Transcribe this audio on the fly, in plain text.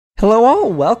Hello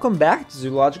all, welcome back to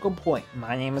Zoological Point.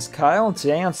 My name is Kyle, and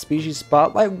today on Species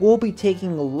Spotlight, we'll be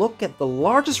taking a look at the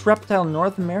largest reptile in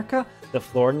North America, the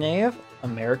Florida native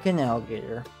American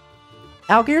alligator.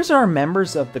 Alligators are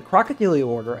members of the crocodile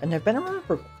order and have been around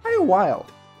for quite a while.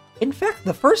 In fact,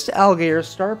 the first alligators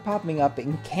started popping up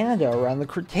in Canada around the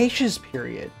Cretaceous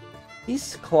period.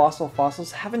 These colossal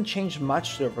fossils haven't changed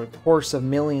much over the course of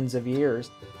millions of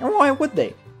years, and why would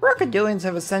they? Crocodilians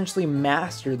have essentially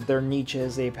mastered their niche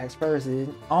as apex predators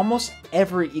in almost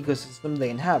every ecosystem they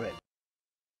inhabit.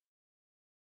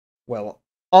 Well,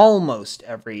 almost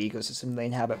every ecosystem they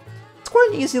inhabit. It's quite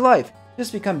an easy life.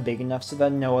 Just become big enough so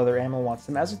that no other animal wants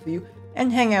to mess with you,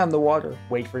 and hang out in the water,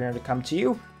 wait for them to come to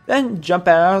you, then jump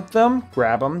out at them,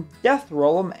 grab them, death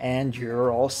roll them, and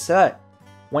you're all set.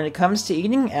 When it comes to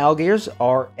eating, alligators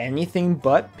are anything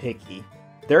but picky.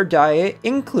 Their diet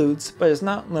includes, but is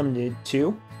not limited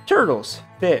to, turtles,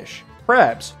 fish,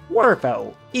 crabs,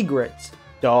 waterfowl, egrets,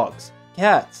 dogs,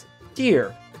 cats,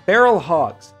 deer, feral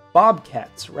hogs,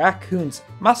 bobcats, raccoons,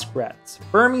 muskrats,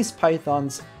 Burmese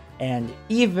pythons, and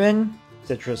even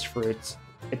citrus fruits.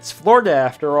 It's Florida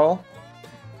after all.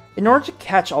 In order to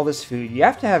catch all this food, you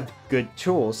have to have good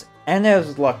tools, and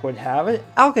as luck would have it,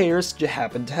 alligators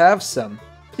happen to have some.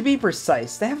 To be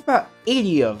precise, they have about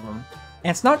 80 of them.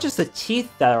 And it's not just the teeth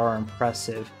that are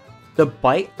impressive. The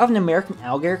bite of an American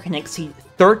alligator can exceed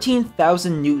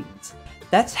 13,000 newtons.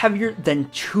 That's heavier than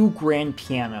 2 grand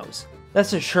pianos.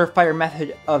 That's a surefire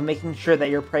method of making sure that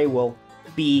your prey will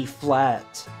be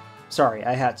flat. Sorry,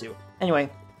 I had to. Anyway,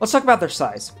 let's talk about their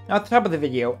size. Now, at the top of the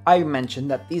video, I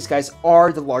mentioned that these guys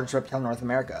are the largest reptile in North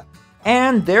America.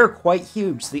 And they're quite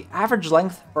huge. The average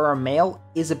length for a male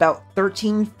is about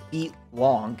 13 feet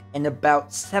long and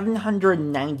about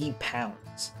 790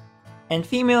 pounds. And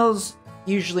females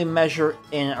usually measure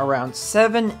in around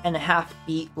 7.5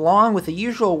 feet long with a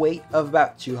usual weight of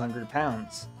about 200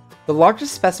 pounds. The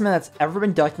largest specimen that's ever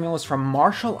been documented was from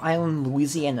Marshall Island,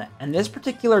 Louisiana, and this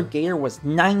particular gator was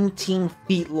 19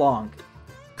 feet long.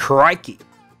 Crikey!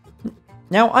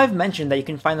 Now, I've mentioned that you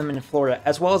can find them in Florida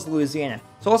as well as Louisiana,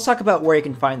 so let's talk about where you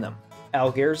can find them.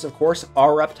 Alligators, of course,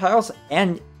 are reptiles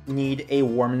and need a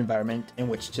warm environment in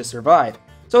which to survive,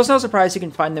 so it's no surprise you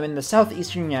can find them in the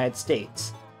southeastern United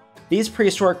States. These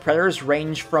prehistoric predators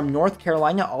range from North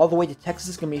Carolina all the way to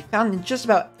Texas and can be found in just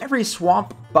about every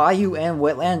swamp, bayou, and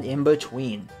wetland in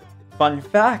between. Fun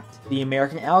fact, the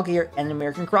American alligator and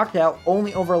American crocodile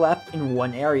only overlap in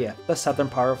one area, the southern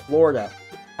part of Florida,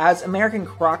 as American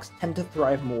crocs tend to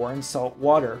thrive more in salt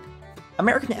water.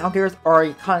 American alligators are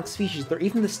an iconic species. They're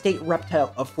even the state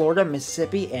reptile of Florida,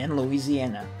 Mississippi, and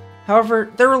Louisiana.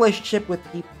 However, their relationship with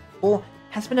people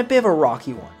has been a bit of a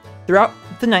rocky one. Throughout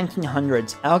the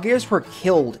 1900s, alligators were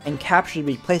killed and captured to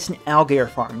be placed in alligator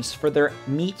farms for their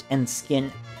meat and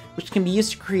skin, which can be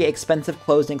used to create expensive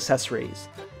clothes and accessories.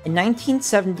 In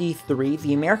 1973,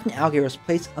 the American alligator was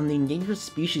placed on the endangered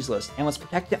species list and was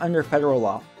protected under federal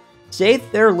law. Today,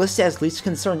 they're listed as least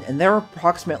concern, and there are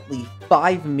approximately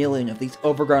 5 million of these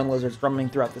overgrown lizards roaming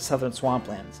throughout the southern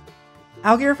swamplands.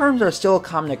 Alligator farms are still a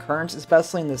common occurrence,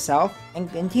 especially in the south,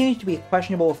 and continue to be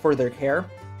questionable for their care,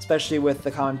 especially with the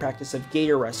common practice of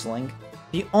gator wrestling.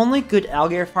 The only good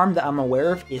alligator farm that I'm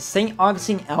aware of is St.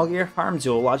 Augustine Alligator Farm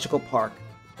Zoological Park.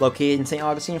 Located in St.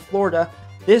 Augustine, Florida,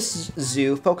 this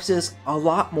zoo focuses a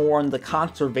lot more on the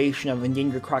conservation of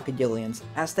endangered crocodilians,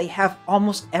 as they have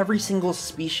almost every single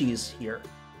species here.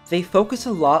 They focus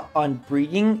a lot on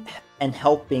breeding and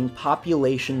helping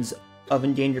populations of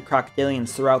endangered crocodilians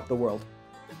throughout the world.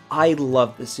 I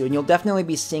love this zoo, and you'll definitely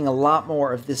be seeing a lot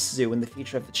more of this zoo in the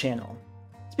future of the channel.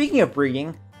 Speaking of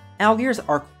breeding, alligators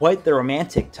are quite the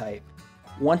romantic type.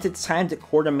 Once it's time to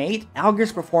court a mate,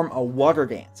 alligators perform a water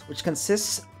dance, which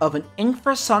consists of an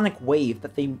infrasonic wave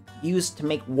that they use to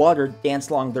make water dance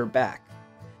along their back.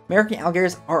 American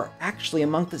alligators are actually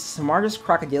among the smartest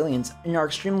crocodilians and are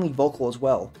extremely vocal as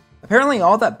well. Apparently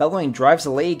all that bellowing drives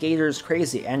the lady gators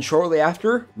crazy, and shortly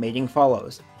after, mating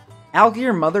follows.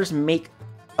 Alligator mothers make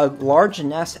a large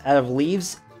nest out of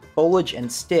leaves, foliage, and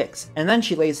sticks, and then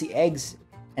she lays the eggs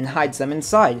and hides them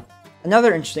inside.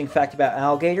 Another interesting fact about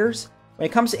alligators, when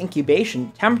it comes to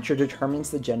incubation, temperature determines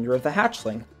the gender of the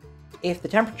hatchling. If the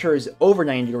temperature is over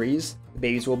 90 degrees, the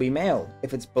babies will be male.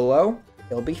 If it's below,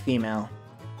 they'll be female.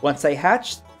 Once they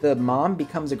hatch, the mom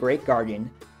becomes a great guardian.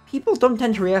 People don't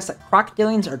tend to realize that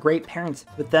crocodilians are great parents,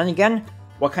 but then again,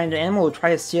 what kind of animal would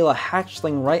try to steal a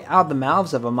hatchling right out of the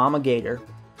mouths of a mama gator?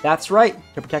 That's right,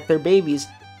 to protect their babies,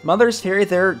 mothers carry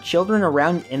their children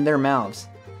around in their mouths.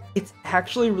 It's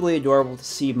actually really adorable to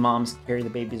see moms carry the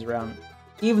babies around,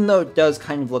 even though it does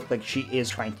kind of look like she is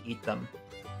trying to eat them.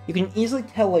 You can easily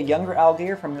tell a younger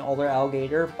alligator from an older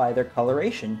alligator by their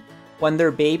coloration. When they're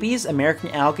babies, American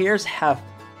alligators have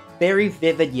very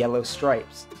vivid yellow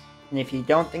stripes. And if you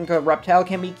don't think a reptile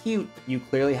can be cute, you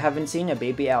clearly haven't seen a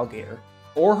baby alligator.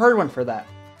 Or heard one for that.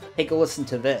 Take a listen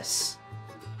to this.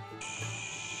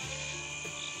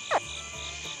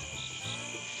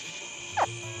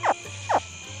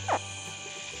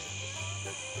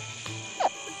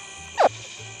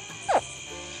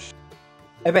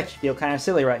 I bet you feel kind of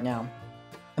silly right now.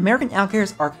 American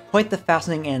alligators are quite the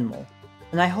fascinating animal,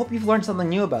 and I hope you've learned something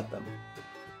new about them.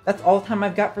 That's all the time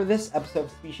I've got for this episode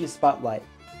of Species Spotlight.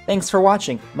 Thanks for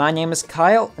watching. My name is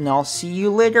Kyle, and I'll see you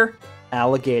later,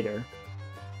 alligator.